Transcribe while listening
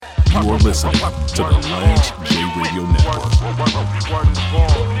You are listening to the Lance J Radio Network.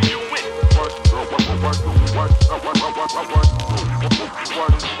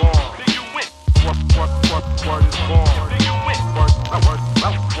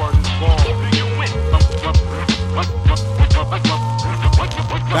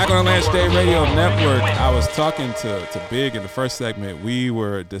 Back on the Lance J Radio Network, I was talking to Big in the first segment. We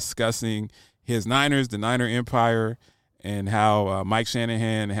were discussing his Niners, the Niner Empire, and how Mike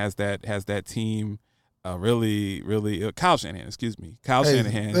Shanahan has that team really Kyle Shanahan,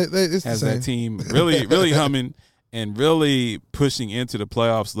 Shanahan has that team really humming and really pushing into the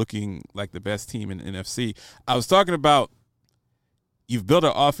playoffs, looking like the best team in the NFC. I was talking about you've built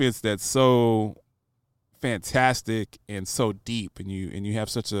an offense that's so fantastic and so deep, and you have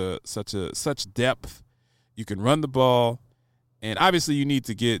such depth. You can run the ball. And obviously, you need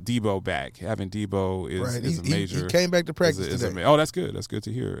to get Debo back. Having Debo is a major. He came back to practice today. Oh, that's good. That's good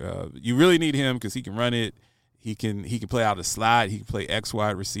to hear. You really need him because he can run it. He can play out the slide. He can play X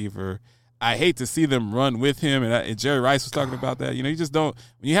wide receiver. I hate to see them run with him. And Jerry Rice was talking about that. You just don't.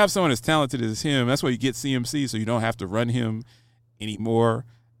 When you have someone as talented as him, that's why you get CMC, so you don't have to run him anymore.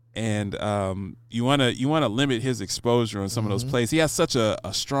 And you want to limit his exposure on some of those plays. He has such a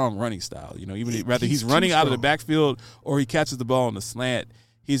strong running style. Whether he's running out of the backfield or he catches the ball on the slant,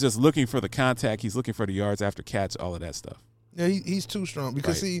 he's just looking for the contact. He's looking for the yards after catch, all of that stuff. Yeah, he's too strong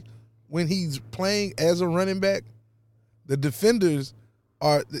because see, when he's playing as a running back, the defenders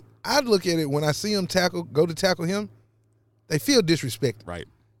are. I look at it when I see him go to tackle him, they feel disrespected, right?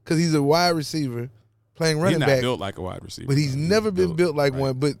 Because he's a wide receiver. Playing running back. He's not built like a wide receiver. But he's never been built like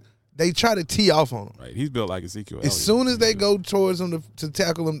one. But they try to tee off on him. Right. He's built like Ezekiel Elliott. As soon as they go towards him to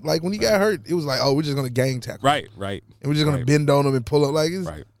tackle him, like when he got hurt, it was like, oh, we're just going to gang tackle him. Right. And we're just going to bend on him and pull up.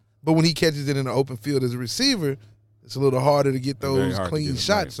 Right. But when he catches it in the open field as a receiver, it's a little harder to get those clean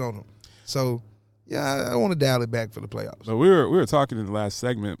shots on him. So, yeah, I want to dial it back for the playoffs. So we were talking in the last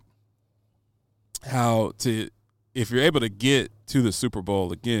segment if you're able to get to the Super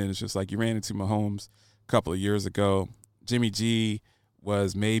Bowl again, it's just like you ran into Mahomes couple of years ago. Jimmy G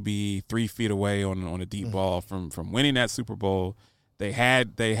was maybe 3 feet away on a deep ball from winning that Super Bowl. They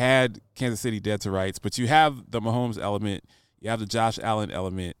had Kansas City dead to rights, but you have the Mahomes element, you have the Josh Allen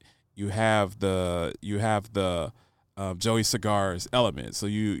element, you have the Joey Cigars element. So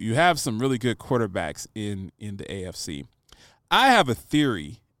you have some really good quarterbacks in the AFC. I have a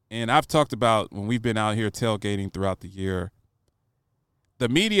theory, and I've talked about when we've been out here tailgating throughout the year. The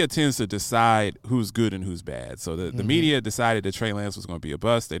media tends to decide who's good and who's bad. So the media decided that Trey Lance was going to be a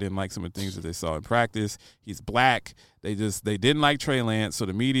bust. They didn't like some of the things that they saw in practice. He's black. They didn't like Trey Lance. So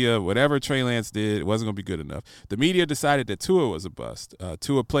the media, whatever Trey Lance did, it wasn't going to be good enough. The media decided that Tua was a bust.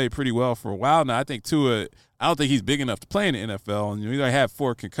 Tua played pretty well for a while now. I don't think he's big enough to play in the NFL. And he's going to have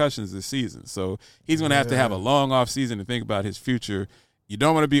 4 concussions this season. So he's going to have a long off season to think about his future. You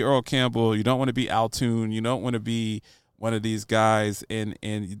don't want to be Earl Campbell. You don't want to be Al Toon. You don't want to be one of these guys, and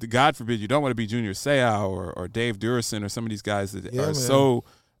God forbid you don't want to be Junior Seau or Dave Durison or some of these guys that are so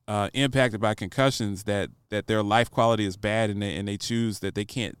impacted by concussions that their life quality is bad and they choose that they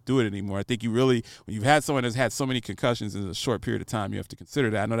can't do it anymore. I think when you've had someone that's had so many concussions in a short period of time, you have to consider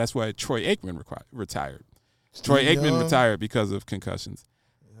that. I know that's why Troy Aikman retired. Troy Aikman retired because of concussions.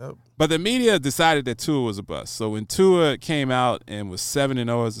 Yep. But the media decided that Tua was a bust. So when Tua came out and was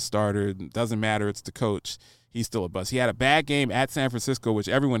 7-0 as a starter, it doesn't matter, it's the coach. He's still a bust. He had a bad game at San Francisco, which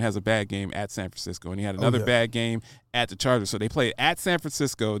everyone has a bad game at San Francisco, and he had another bad game at the Chargers. So they played at San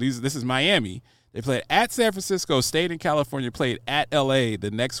Francisco. This is Miami. They played at San Francisco, stayed in California, played at L.A.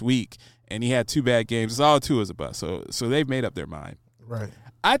 the next week, and he had 2 bad games. It's all 2 as a bust. So they've made up their mind. Right.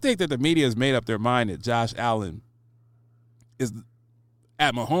 I think that the media has made up their mind that Josh Allen is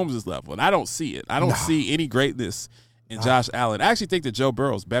at Mahomes' level, and I don't see it. I don't see any greatness in Josh Allen. I actually think that Joe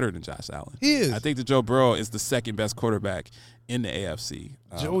Burrow is better than Josh Allen. He is. I think that Joe Burrow is the second best quarterback in the AFC.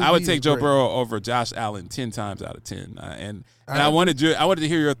 I would take Joe Burrow over Josh Allen 10 times out of 10. And I wanted to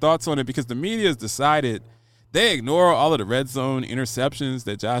hear your thoughts on it because the media has decided they ignore all of the red zone interceptions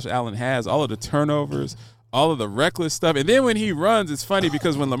that Josh Allen has, all of the turnovers, all of the reckless stuff. And then when he runs, it's funny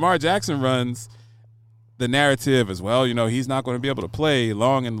because when Lamar Jackson runs, the narrative is, he's not going to be able to play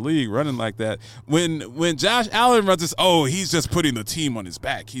long in the league running like that. When Josh Allen runs, it's, he's just putting the team on his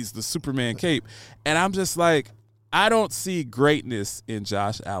back. He's the Superman cape. And I'm just like, I don't see greatness in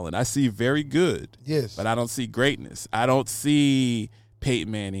Josh Allen. I see very good. Yes. But I don't see greatness. I don't see Peyton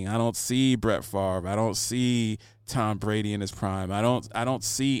Manning. I don't see Brett Favre. I don't see Tom Brady in his prime. I don't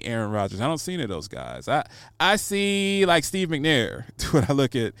see Aaron Rodgers. I don't see any of those guys. I see like Steve McNair when I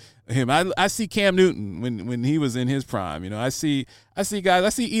look at him. I see Cam Newton when he was in his prime. I see guys. I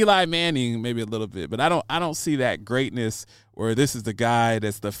see Eli Manning maybe a little bit, but I don't see that greatness where this is the guy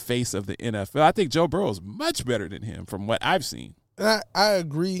that's the face of the NFL. I think Joe Burrow is much better than him from what I've seen. And I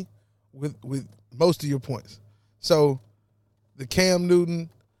agree with most of your points. So the Cam Newton,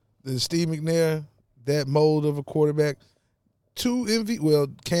 the Steve McNair, that mold of a quarterback, two MVP. Well,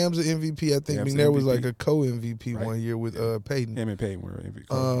 Cam's an MVP. I think Cam's McNair MVP. was like a co-MVP Right. 1 year with Peyton. Him and Peyton were MVP.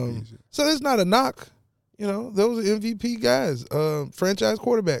 So it's not a knock. Those are MVP guys, franchise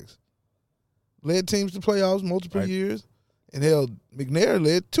quarterbacks. Led teams to playoffs multiple Right. years. And hell, McNair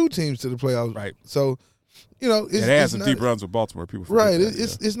led 2 teams to the playoffs. Right. So, it's, They had it's some not, deep runs with Baltimore. People forget right.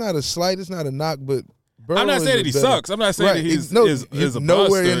 that, It's not a slight. It's not a knock, but Burrow I'm not is saying a that he better- sucks. I'm not saying Right. that he's He's a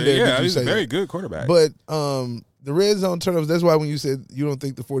nowhere bust. in there. Yeah, did you he's say a very that. good quarterback. But the red zone turnovers, that's why when you said you don't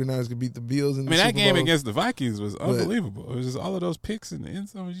think the 49ers could beat the Bills in the Super that game Bowl, against the Vikings was unbelievable. It was just all of those picks in the end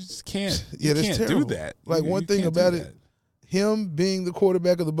zone. You just can't. Yeah, that's can't terrible. do that. Like, one thing can't do about that. it, him being the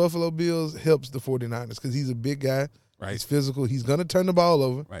quarterback of the Buffalo Bills helps the 49ers because he's a big guy. Right. He's physical. He's going to turn the ball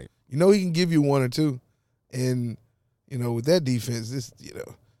over. Right. He can give you 1 or 2. And, with that defense, you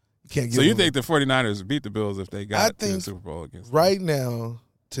can't give So you them think the 49ers beat the Bills if they got to the Super Bowl against them? right now,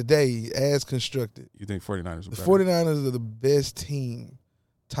 today, as constructed, You think 49ers the are better? 49ers are the best team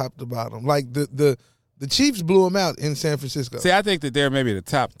top to bottom. Like, the Chiefs blew them out in San Francisco. See, I think that they're maybe the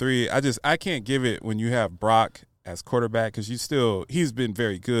top 3. I can't give it when you have Brock as quarterback because he's been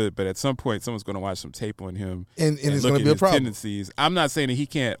very good, but at some point someone's going to watch some tape on him and it's look going to at be a his problem. tendencies. I'm not saying that he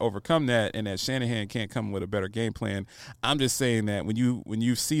can't overcome that and that Shanahan can't come with a better game plan. I'm just saying that when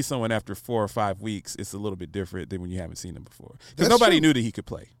you see someone after 4 or 5 weeks, it's a little bit different than when you haven't seen them before because That's nobody true. knew that he could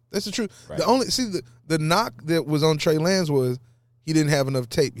play. That's the truth. Right. The knock that was on Trey Lance was he didn't have enough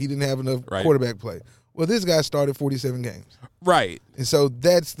tape. He didn't have enough Right. quarterback play. Well, this guy started 47 games. Right. And so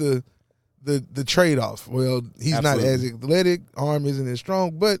that's the trade-off. Well, he's Absolutely. not as athletic, arm isn't as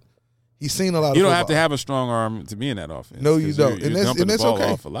strong, but he's seen a lot of You don't football. have to have a strong arm to be in that offense. No, you 'cause don't. You're And that's- dumping and the that's ball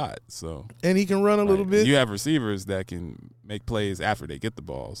okay. off a lot. So And he can run a little right. bit. You have receivers that can make plays after they get the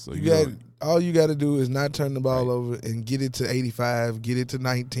ball. So All you got to do is not turn the ball Right. over and get it to 85, get it to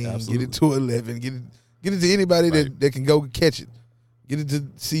 19, Absolutely. get it to 11, get it to anybody Right. that can go catch it. Get it to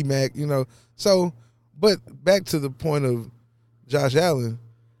C-Mac, So, but back to the point of Josh Allen,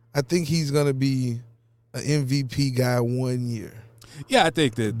 I think he's going to be an MVP guy 1 year. Yeah, I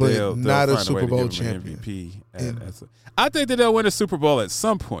think that But they'll not a find Super way to Bowl give him an champion. MVP. And- I think that they'll win a Super Bowl at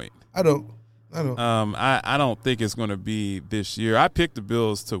some point. I don't. I don't think it's going to be this year. I picked the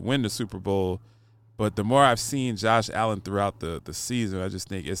Bills to win the Super Bowl, but the more I've seen Josh Allen throughout the season, I just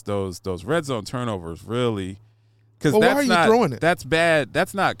think it's those red zone turnovers really. Because Well, why are you throwing it? That's bad.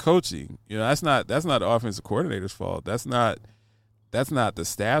 That's not coaching. That's not the offensive coordinator's fault. That's not the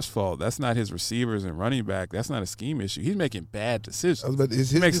staff's fault. That's not his receivers and running back. That's not a scheme issue. He's making bad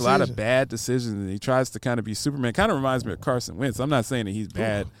decisions. He makes a lot of bad decisions, and he tries to kind of be Superman. Kind of reminds me of Carson Wentz. I'm not saying that he's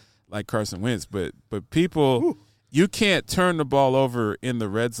bad like Carson Wentz, but people, you can't turn the ball over in the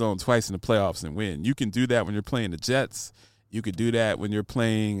red zone twice in the playoffs and win. You can do that when you're playing the Jets. You could do that when you're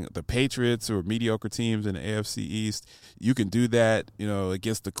playing the Patriots or mediocre teams in the AFC East. You can do that,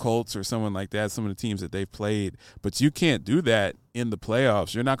 against the Colts or someone like that, some of the teams that they've played. But you can't do that in the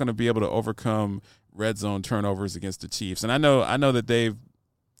playoffs. You're not going to be able to overcome red zone turnovers against the Chiefs. And I know that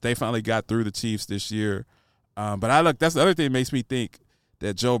they finally got through the Chiefs this year. But that's the other thing that makes me think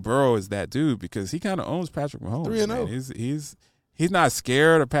that Joe Burrow is that dude because he kind of owns Patrick Mahomes. 3-0. He's not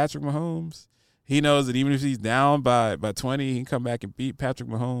scared of Patrick Mahomes. He knows that even if he's down by 20, he can come back and beat Patrick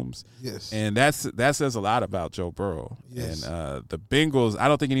Mahomes. Yes. And that says a lot about Joe Burrow. Yes. And the Bengals, I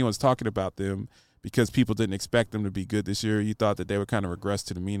don't think anyone's talking about them because people didn't expect them to be good this year. You thought that they would kind of regress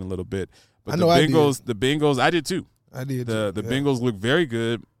to the mean a little bit. But the Bengals, I did too. I did The Bengals look very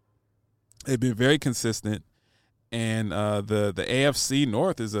good. They've been very consistent. And the AFC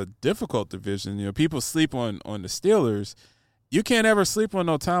North is a difficult division. People sleep on the Steelers. You can't ever sleep on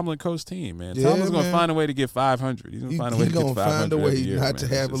no Tomlin coach team, man. Yeah, Tomlin's going to find a way to get 500. He's going to find a way to get 500 every year, not to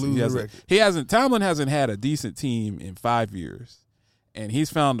have a losing record. Tomlin hasn't had a decent team in 5 years, and he's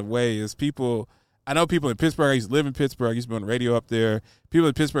found a way. I know people in Pittsburgh. I used to live in Pittsburgh. I used to be on the radio up there. People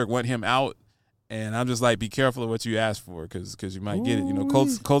in Pittsburgh want him out, and I'm just like, be careful of what you ask for because you might get it.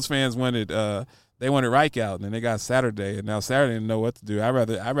 Colts fans wanted they wanted Reich out, and then they got Saturday, and now Saturday didn't know what to do. I'd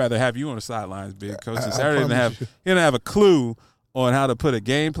rather have you on the sidelines, big coach. Saturday didn't have a clue on how to put a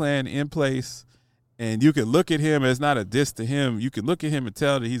game plan in place, And you can look at him, it's not a diss to him. You can look at him and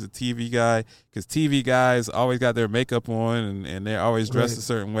tell that he's a TV guy because TV guys always got their makeup on and they're always dressed a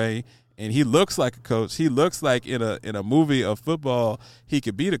certain way. And he looks like a coach. He looks like in a movie of football, he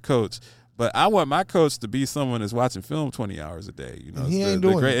could be the coach. But I want my coach to be someone that's watching film 20 hours a day. You know, he ain't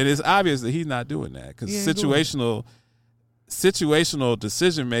doing it. And it's obvious that he's not doing that because situational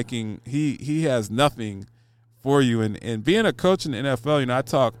decision making, he has nothing for you. And being a coach in the NFL, you know, I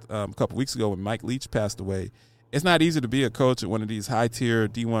talked a couple weeks ago when Mike Leach passed away. It's not easy to be a coach at one of these high-tier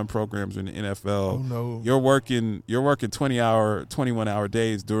D1 programs in the NFL. Oh, no. You're working 20-hour, 21-hour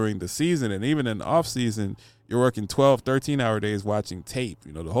days during the season, and even in the off-season, you're working 12, 13-hour days watching tape.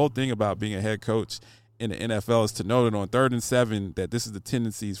 You know, the whole thing about being a head coach in the NFL is to know that on 3rd and 7 that this is the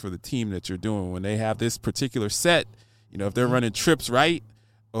tendencies for the team that you're doing. When they have this particular set, you know, if they're running trips right,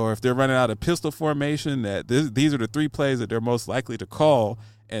 or if they're running out of pistol formation, that these are the 3 plays that they're most likely to call,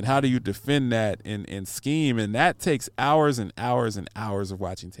 and how do you defend that in scheme? And that takes hours and hours and hours of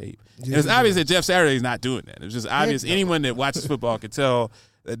watching tape. And it's obvious that Jeff Saturday is not doing that. It's just obvious. Anyone that watches football can tell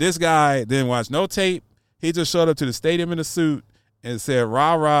that this guy didn't watch no tape. He just showed up to the stadium in a suit and said,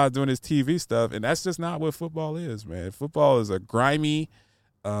 rah-rah, doing his TV stuff. And that's just not what football is, man. Football is a grimy,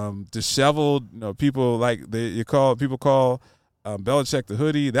 disheveled, you know, people call Belichick the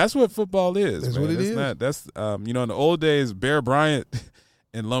hoodie. That's what football is. That's man. what it is. That's you know, in the old days, Bear Bryant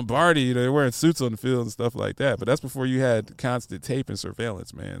and Lombardi, you know, they're wearing suits on the field and stuff like that. But that's before you had constant tape and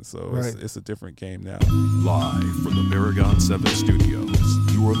surveillance, man. So it's a different game now. Live from the Paragon 7 studios,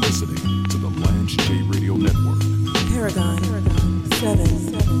 you are listening to the Lance J Radio Network. Paragon 7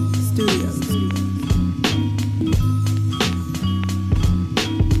 Studios.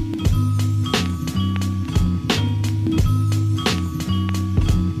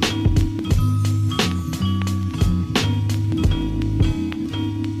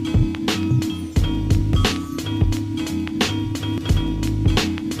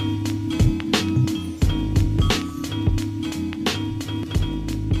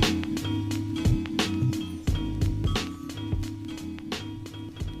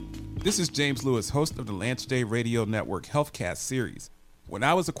 This is James Lewis, host of the Lance J Radio Network HealthCast series. When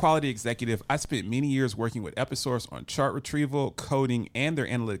I was a quality executive, I spent many years working with Episource on chart retrieval, coding, and their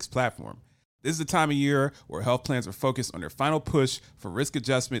analytics platform. This is the time of year where health plans are focused on their final push for risk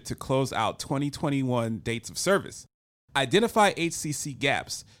adjustment to close out 2021 dates of service. Identify HCC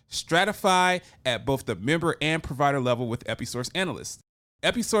gaps. Stratify at both the member and provider level with Episource analysts.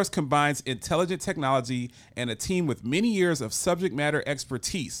 Episource combines intelligent technology and a team with many years of subject matter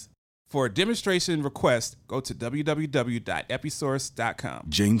expertise. For a demonstration request, go to www.episource.com.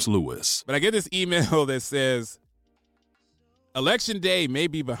 James Lewis. But I get this email that says, Election day may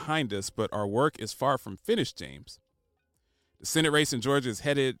be behind us, but our work is far from finished, James. The Senate race in Georgia is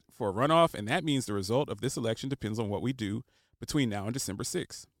headed for a runoff, and that means the result of this election depends on what we do between now and December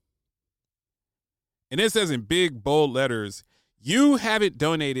 6th. And it says in big, bold letters, you haven't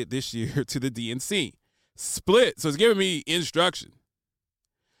donated this year to the DNC. Split. So it's giving me instruction.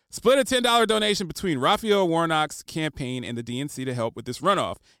 Split a $10 donation between Raphael Warnock's campaign and the DNC to help with this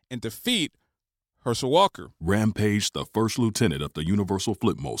runoff and defeat Herschel Walker. Rampage, the first lieutenant of the Universal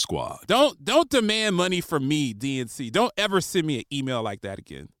Flipmo Squad. Don't demand money from me, DNC. Don't ever send me an email like that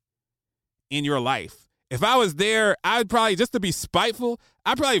again in your life. If I was there, I'd probably, just to be spiteful,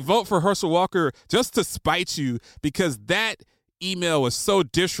 I'd probably vote for Herschel Walker just to spite you because that email was so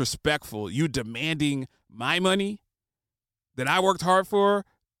disrespectful. You demanding my money that I worked hard for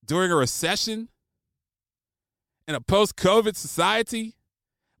during a recession in a post-COVID society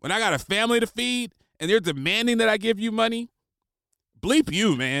when I got a family to feed and they're demanding that I give you money? Bleep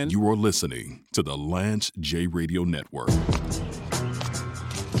you, man. You are listening to the Lance J Radio Network.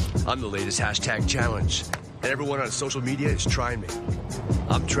 I'm the latest hashtag challenge, and everyone on social media is trying me.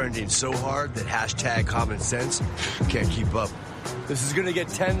 I'm trending so hard that hashtag common sense can't keep up. This is going to get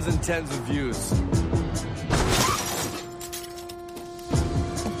tens and tens of views.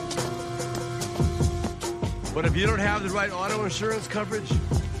 But if you don't have the right auto insurance coverage,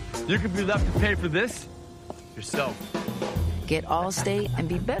 you could be left to pay for this yourself. Get Allstate and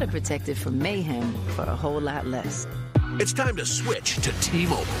be better protected from mayhem for a whole lot less. It's time to switch to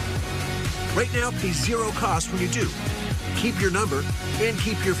T-Mobile. Right now, pay zero cost when you do. Keep your number and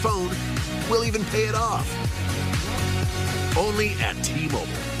keep your phone. We'll even pay it off. Only at T-Mobile,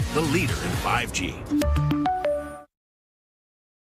 the leader in 5G.